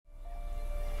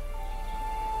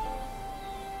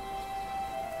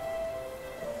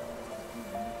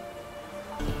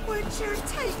Sure,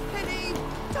 take Penny.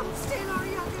 Don't steal our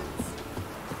young'uns.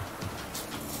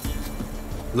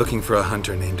 Looking for a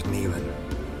hunter named Neelan.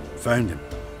 Found him.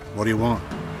 What do you want?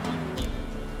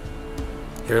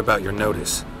 Hear about your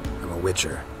notice. I'm a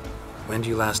witcher. When do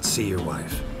you last see your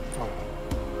wife?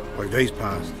 5 days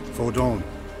passed, before dawn.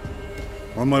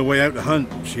 On my way out to hunt,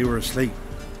 she were asleep.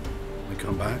 I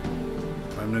come back,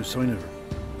 found no sign of her.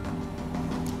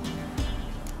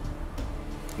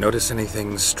 Notice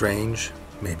anything strange?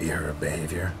 Maybe her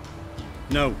behavior?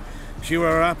 No, she were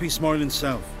her happy, smiling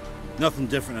self. Nothing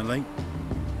different than late.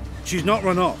 She's not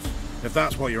run off, if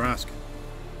that's what you're asking.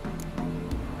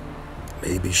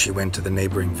 Maybe she went to the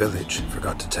neighboring village,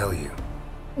 forgot to tell you.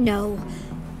 No,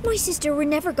 my sister were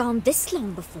never gone this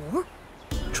long before.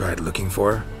 Tried looking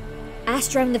for her?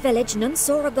 Asked round the village, none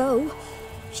saw her go.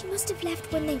 She must have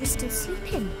left when they were still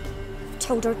sleeping.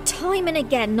 Told her time and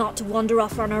again not to wander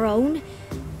off on her own.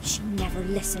 She never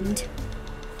listened.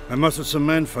 I mustered some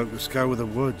menfolk to scour the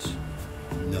woods.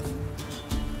 Nothing.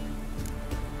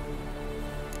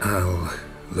 I'll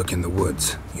look in the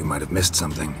woods. You might have missed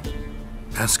something.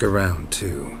 Ask around,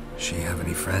 too. She have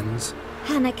any friends?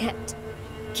 Hannah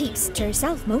keeps to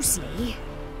herself mostly.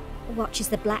 Watches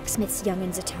the blacksmith's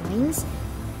young'uns at times.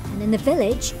 And in the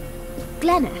village,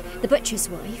 Glenna, the butcher's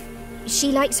wife,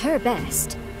 she likes her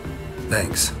best.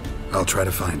 Thanks. I'll try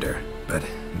to find her, but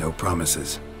no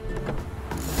promises.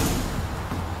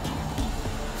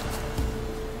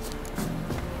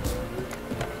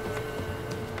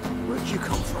 Where'd you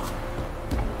come from?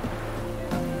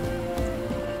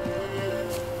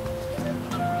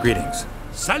 Greetings.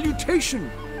 Salutation!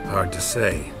 Hard to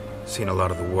say. Seen a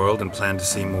lot of the world and plan to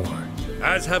see more.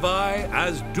 As have I,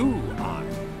 as do I.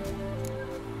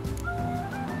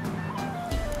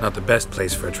 Not the best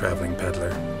place for a traveling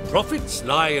peddler. Profits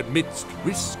lie amidst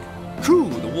risk. True,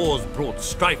 the war's brought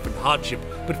strife and hardship,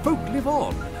 but folk live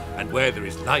on, and where there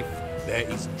is life, there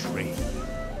is trade.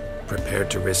 Prepared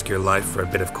to risk your life for a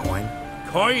bit of coin?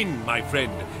 Coin, my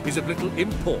friend, is of little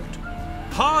import.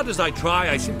 Hard as I try,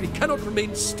 I simply cannot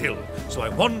remain still, so I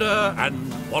wander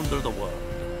and wander the world.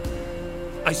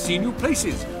 I see new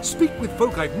places, speak with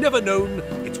folk I've never known.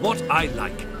 It's what I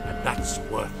like, and that's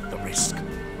worth the risk.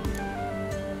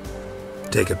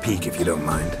 Take a peek if you don't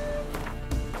mind.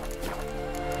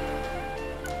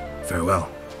 Farewell.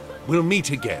 We'll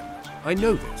meet again. I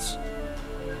know this.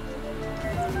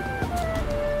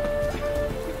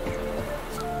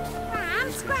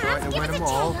 Scrams, give us a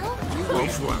tale.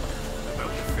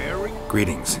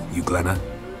 Greetings, you Glenna.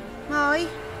 Aye.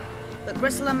 But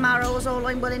gristle and marrow is all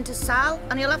I'm willing to sell,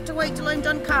 and you'll have to wait till I'm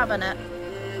done carving it.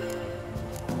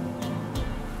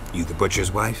 You the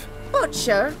butcher's wife?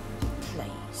 Butcher?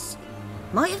 Please.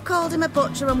 Might have called him a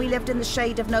butcher when we lived in the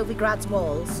shade of Novigrad's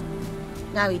walls.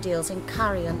 Now he deals in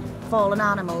carrion, fallen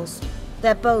animals.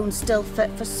 Their bones still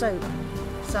fit for soup.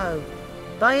 So,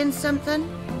 buying something?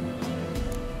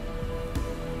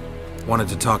 Wanted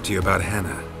to talk to you about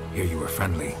Hannah. Hear you were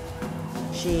friendly.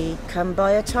 She come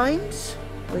by at times?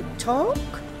 We talk?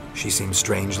 She seems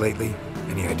strange lately.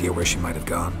 Any idea where she might have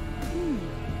gone?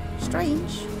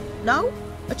 Strange. No?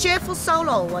 A cheerful soul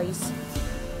always.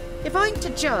 If I'm to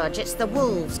judge, it's the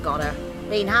wolves got her.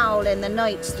 Been howling the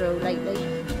nights through lately.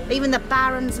 Even the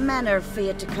Baron's men are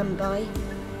feared to come by.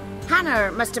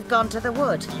 Hannah must have gone to the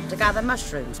wood to gather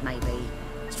mushrooms, maybe.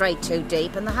 Strayed too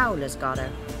deep and the howlers got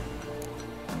her.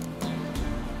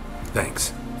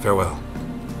 Thanks. Farewell.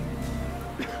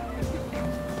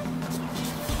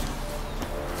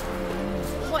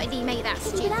 What did he make that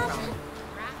stew from?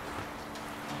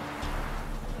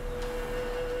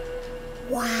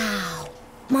 Wow.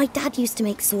 My dad used to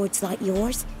make swords like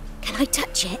yours. Can I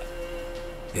touch it?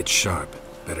 It's sharp.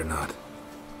 Better not.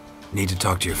 Need to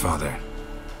talk to your father.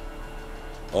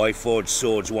 I forged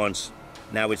swords once.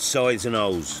 Now it's size and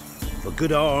O's. For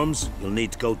good arms, you'll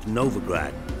need to go to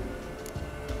Novigrad.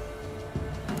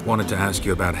 Wanted to ask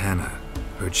you about Hannah.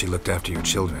 Heard she looked after your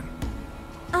children.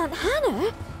 Aunt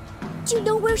Hannah? Do you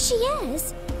know where she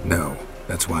is? No,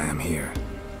 that's why I'm here.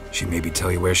 She maybe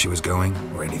tell you where she was going,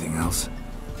 or anything else?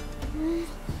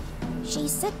 She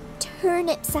said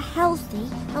turnips are healthy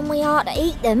and we ought to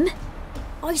eat them.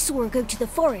 I saw her go to the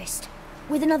forest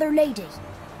with another lady.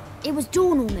 It was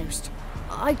dawn almost.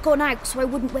 I'd gone out so I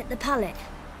wouldn't wet the pallet.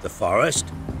 The forest?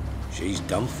 She's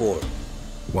done for.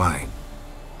 Why?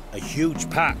 A huge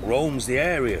pack roams the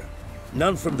area.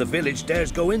 None from the village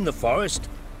dares go in the forest.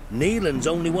 Neelan's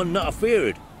only one not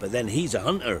afeared, but then he's a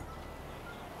hunter.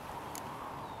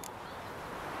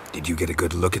 Did you get a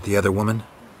good look at the other woman?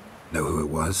 Know who it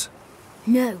was?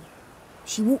 No.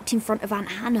 She walked in front of Aunt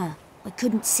Hannah. I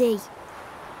couldn't see.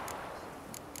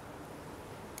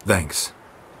 Thanks.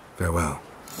 Farewell.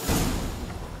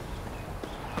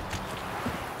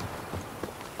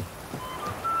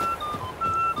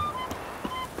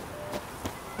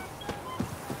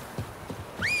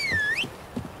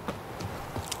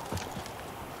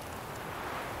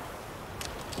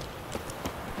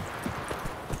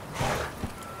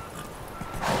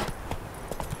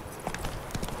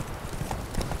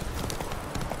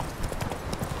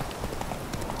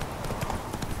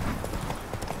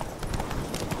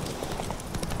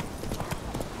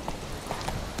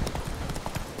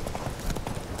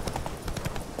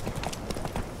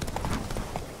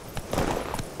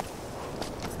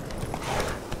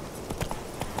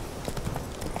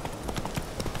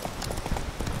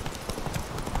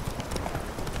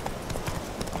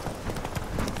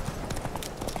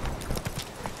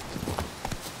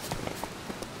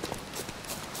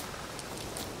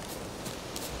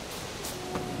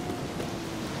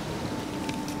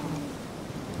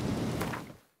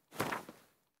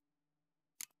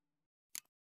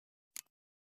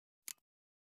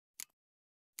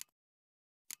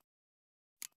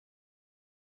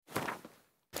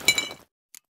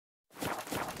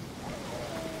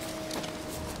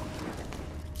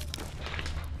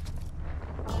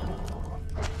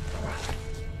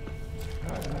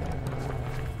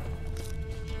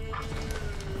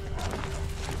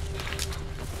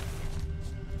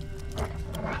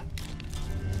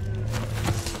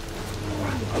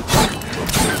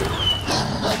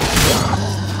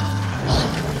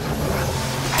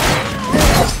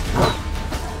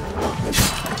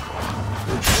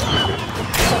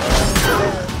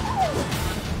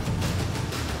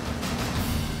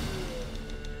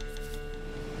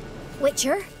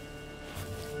 Witcher.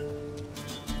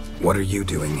 What are you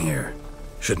doing here?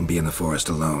 Shouldn't be in the forest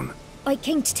alone. I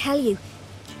came to tell you.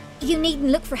 You needn't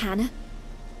look for Hannah.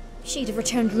 She'd have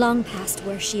returned long past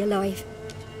were she alive.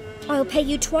 I'll pay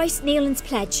you twice Nealon's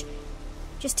pledge.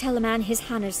 Just tell the man his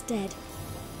Hannah's dead.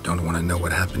 Don't want to know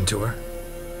what happened to her?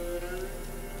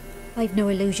 I've no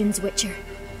illusions, Witcher.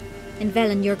 In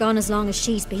Velen, you're gone as long as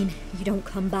she's been. You don't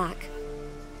come back.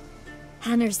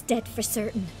 Hannah's dead for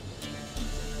certain.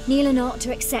 Nealon ought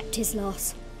to accept his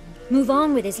loss. Move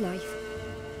on with his life.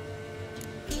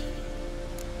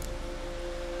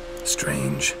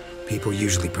 Strange. People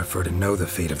usually prefer to know the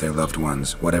fate of their loved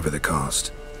ones, whatever the cost.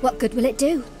 What good will it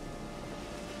do?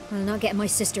 I'll not get my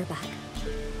sister back.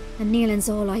 And Nealon's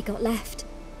all I got left.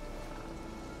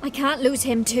 I can't lose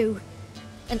him too.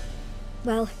 And,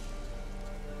 well,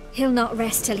 he'll not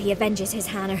rest till he avenges his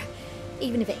Hannah,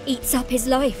 even if it eats up his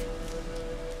life.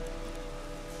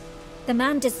 The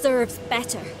man deserves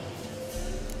better.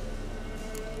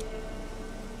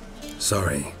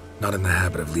 Sorry, not in the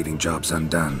habit of leaving jobs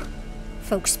undone.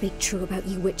 Folks speak true about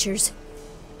you Witchers.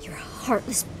 You're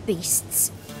heartless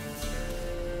beasts.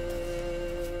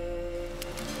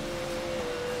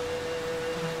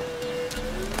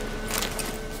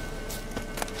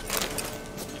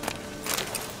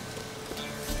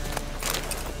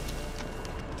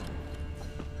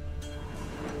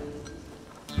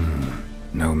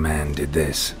 No man did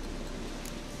this.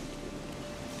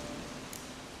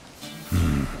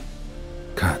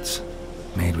 Cuts,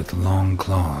 made with long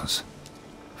claws.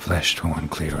 Flesh torn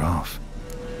clear off.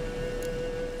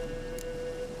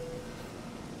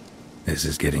 This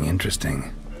is getting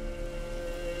interesting.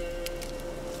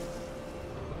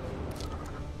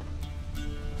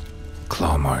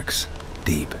 Claw marks,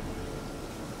 deep.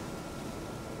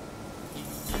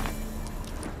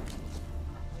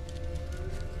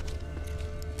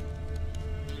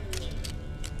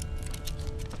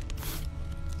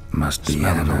 Must be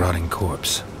a rotting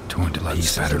corpse, torn to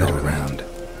pieces battered all around.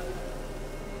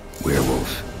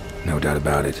 Werewolf, no doubt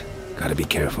about it. Gotta be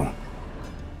careful.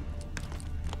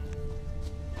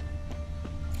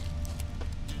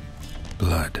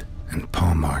 Blood and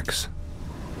paw marks.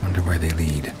 Wonder where they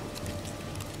lead.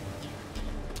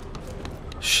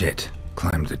 Shit,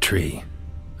 climbed the tree.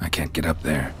 I can't get up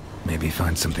there. Maybe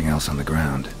find something else on the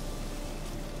ground.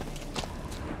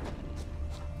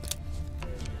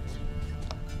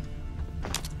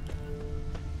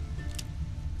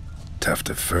 Tuft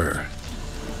of fur.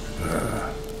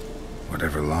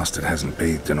 Whatever lost it hasn't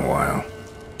bathed in a while.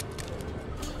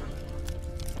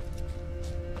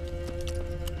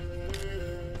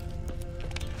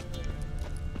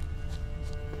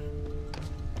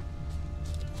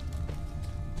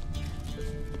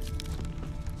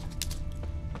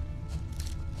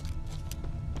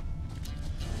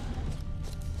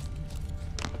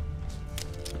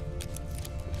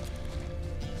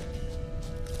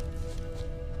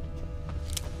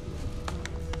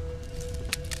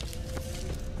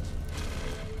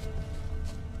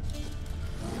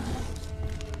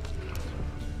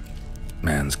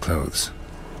 Man's clothes.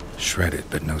 Shredded,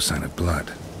 but no sign of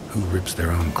blood. Who rips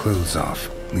their own clothes off,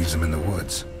 leaves them in the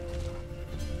woods?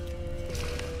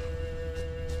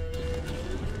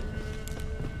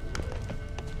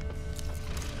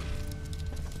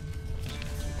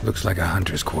 Looks like a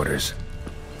hunter's quarters.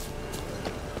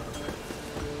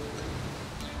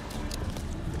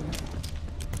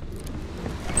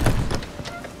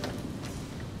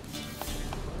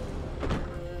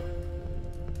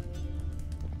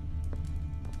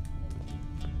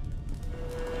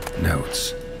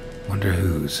 Notes. Wonder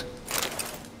whose.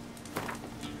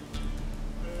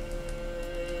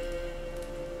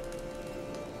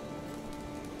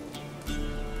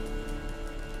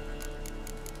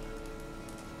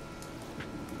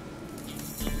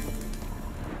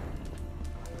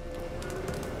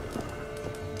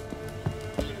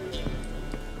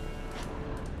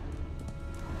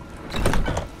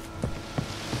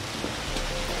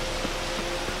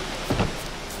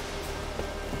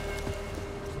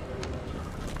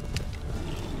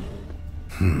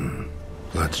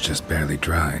 Blood's just barely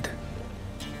dried.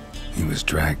 He was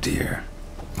dragged here.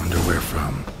 Wonder where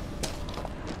from.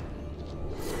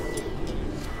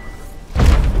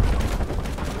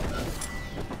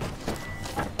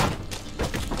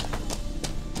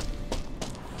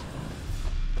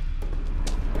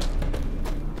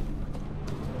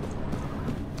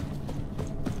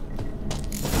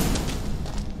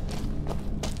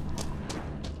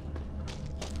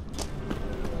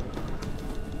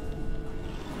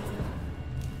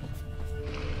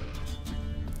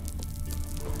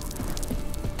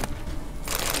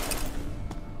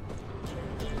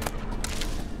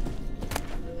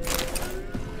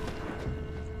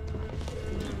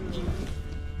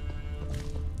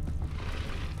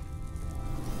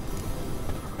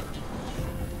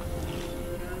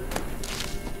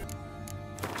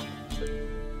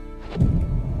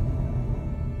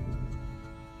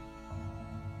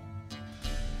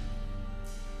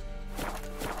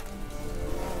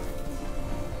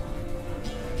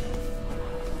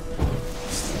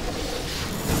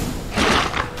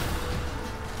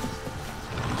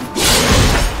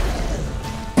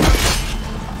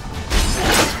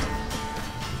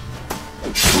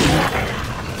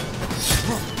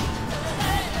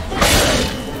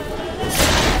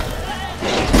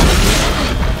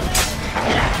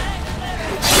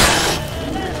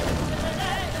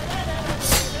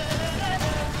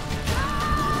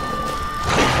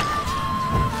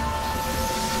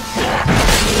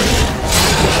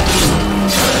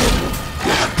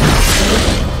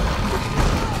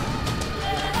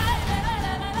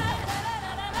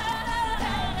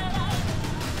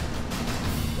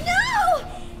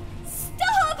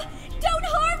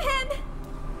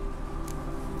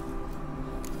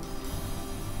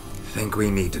 think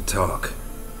we need to talk.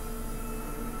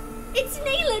 It's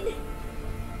Neelan!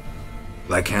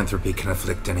 Lycanthropy can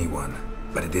afflict anyone,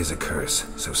 but it is a curse,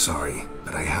 so sorry,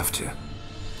 but I have to.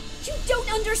 You don't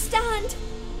understand!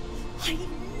 I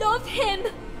love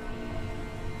him!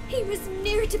 He was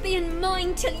near to being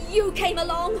mine till you came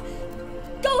along!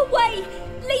 Go away!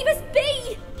 Leave us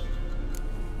be!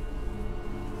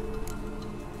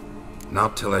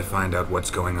 Not till I find out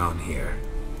what's going on here.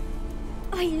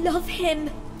 I love him!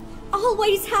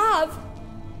 Always have!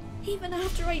 Even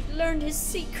after I'd learned his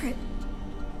secret.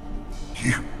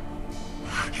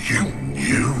 You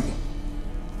knew?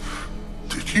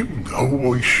 Did you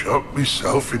know I shut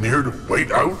myself in here to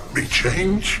wait out me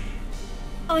change?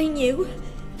 I knew,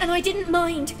 and I didn't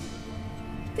mind.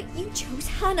 But you chose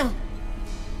Hannah.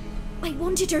 I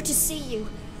wanted her to see you.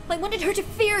 I wanted her to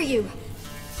fear you.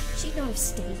 She'd not have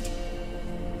stayed.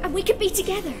 And we could be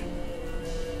together.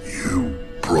 You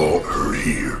brought her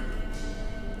here.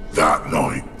 That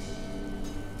night.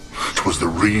 'Twas the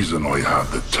reason I had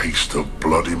the taste of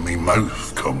blood in me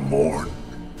mouth come morn.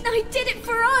 I did it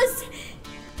for us!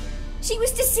 She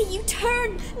was to see you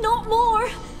turn, not more.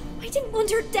 I didn't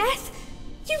want her death.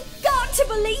 You've got to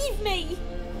believe me!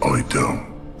 I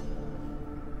don't.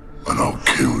 And I'll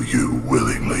kill you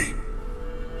willingly.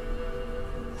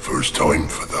 First time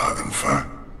for that, in fact.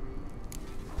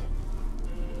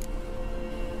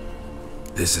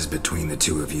 This is between the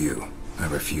two of you. I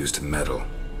refuse to meddle,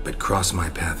 but cross my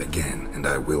path again and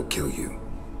I will kill you.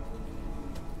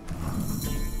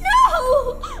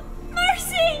 No!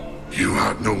 Mercy! You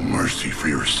had no mercy for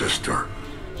your sister.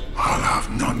 I'll have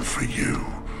none for you.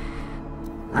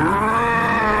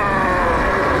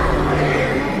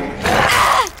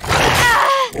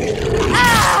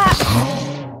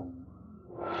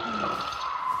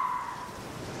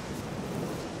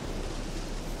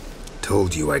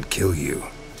 Told you I'd kill you.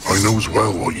 I knows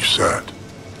well what you said.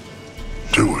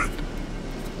 Do it.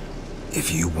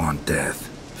 If you want death,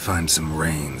 find some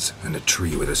reins and a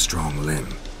tree with a strong limb.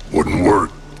 Wouldn't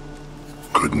work.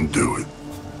 Couldn't do it.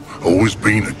 Always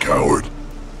been a coward.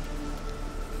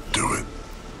 Do it.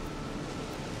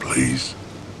 Please.